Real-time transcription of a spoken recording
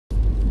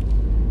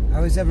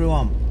How is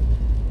everyone?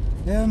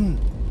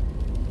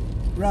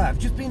 Right, I've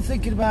just been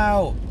thinking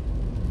about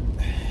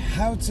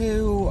how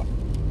to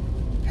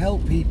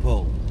help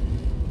people,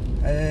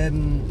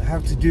 how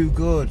to do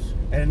good,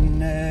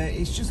 and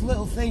it's just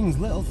little things.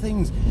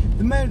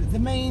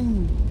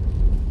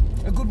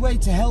 A good way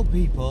to help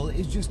people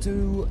is just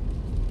to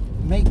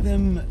make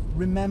them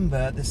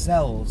remember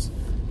themselves,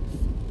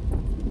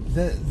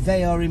 that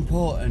they are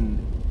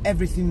important.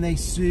 Everything they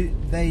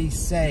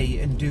say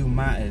and do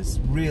matters,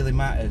 really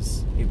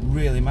matters. It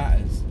really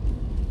matters.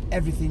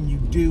 Everything you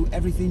do,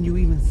 everything you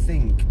even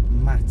think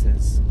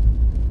matters.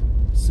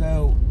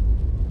 So,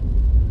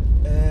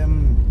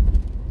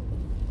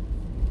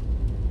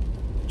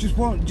 just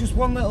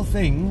one little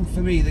thing for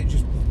me that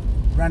just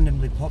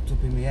randomly popped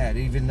up in my head,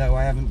 even though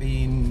I haven't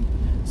been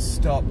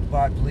stopped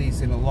by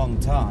police in a long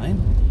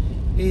time,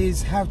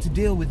 is how to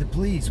deal with the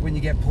police when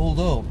you get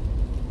pulled up.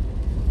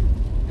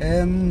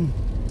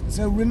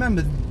 So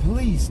remember, the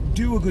police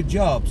do a good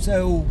job.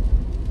 So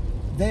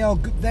they are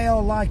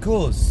like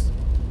us.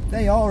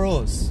 They are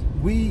us.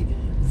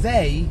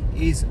 They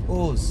is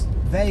us.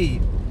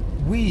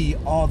 We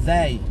are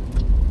they.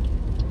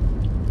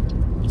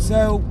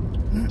 So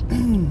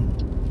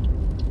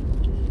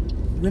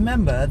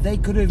remember, they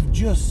could have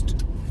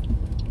just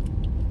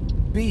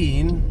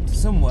been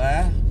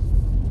somewhere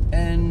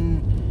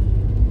and,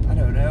 I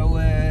don't know,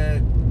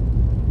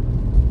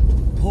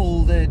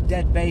 pulled a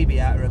dead baby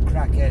out of a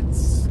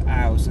crackhead's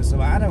house or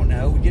something. I don't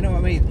know, you know what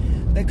I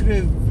mean? They could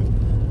have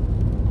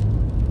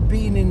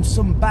been in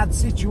some bad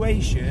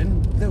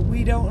situation that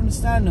we don't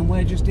understand, and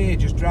we're just here,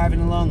 just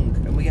driving along,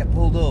 and we get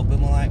pulled up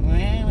and we're like,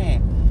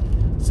 meh.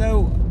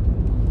 So,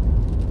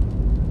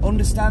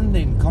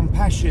 understanding,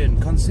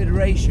 compassion,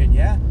 consideration,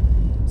 yeah?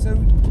 So,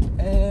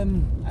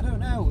 I don't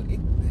know,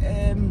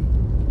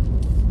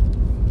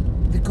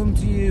 they come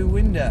to your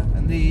window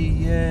and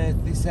they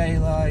say,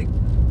 like,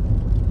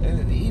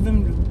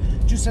 even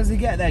just as they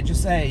get there,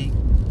 just say,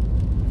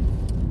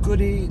 good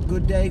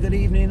day, good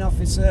evening,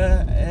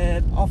 officer,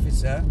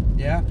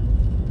 yeah?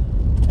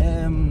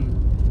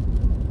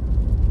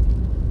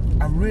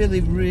 I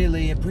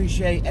really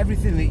appreciate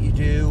everything that you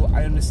do.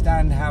 I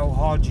understand how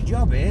hard your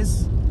job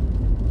is.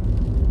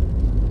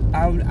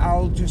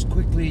 I'll just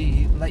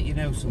quickly let you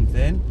know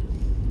something,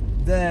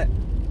 that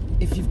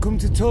if you've come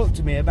to talk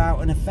to me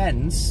about an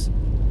offence,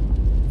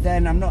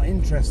 then I'm not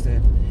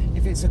interested.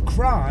 If it's a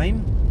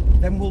crime,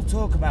 then we'll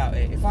talk about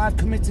it. If I've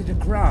committed a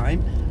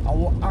crime,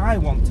 I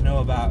want to know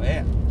about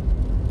it,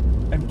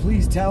 and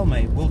please tell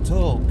me, we'll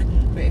talk.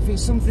 But if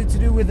it's something to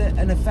do with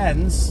an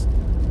offence,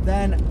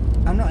 then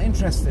I'm not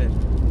interested,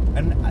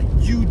 and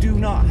you do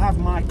not have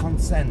my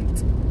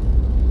consent.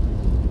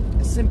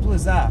 As simple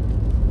as that.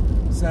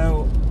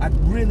 So I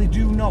really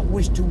do not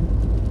wish to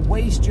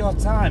waste your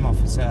time,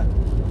 officer.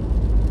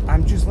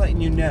 I'm just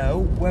letting you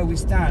know where we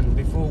stand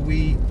before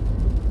we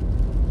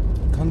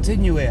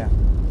continue here.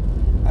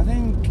 I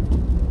think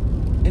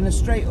in a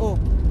straight up,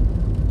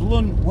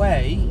 blunt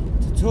way,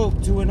 to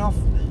talk to a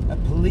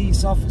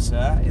police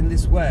officer in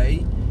this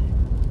way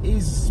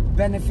is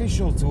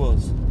beneficial to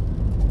us.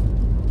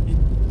 You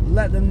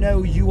let them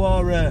know you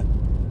are a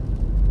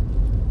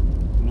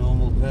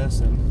normal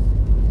person,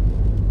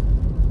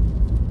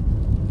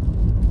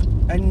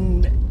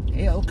 and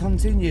it'll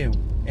continue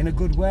in a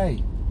good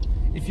way.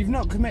 If you've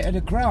not committed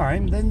a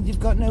crime, then you've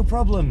got no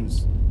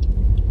problems.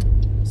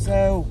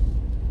 So,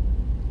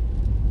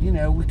 you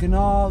know, we can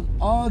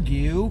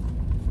argue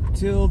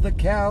till the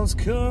cows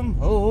come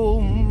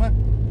home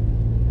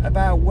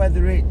about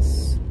whether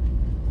it's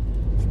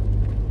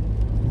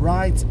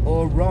right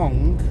or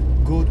wrong,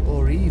 good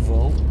or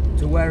evil,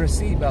 to wear a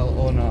seatbelt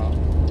or not.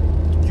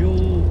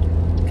 Dual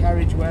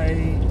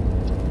carriageway.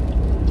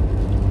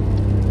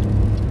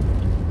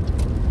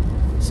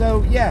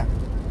 So, yeah,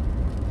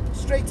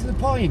 straight to the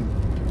point.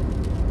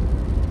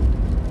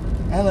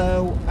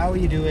 Hello, how are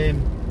you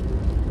doing?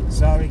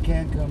 Sorry,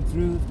 can't come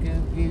through,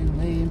 can't be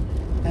lame.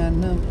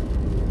 And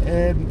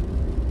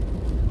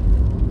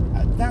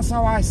that's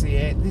how I see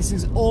it. This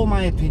is all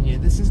my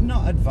opinion. This is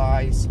not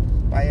advice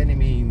by any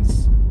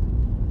means.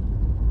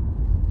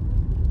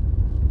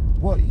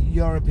 What are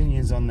your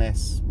opinions on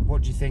this?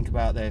 What do you think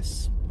about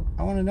this?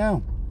 I want to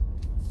know.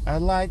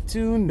 I'd like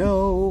to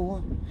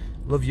know.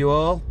 Love you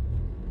all.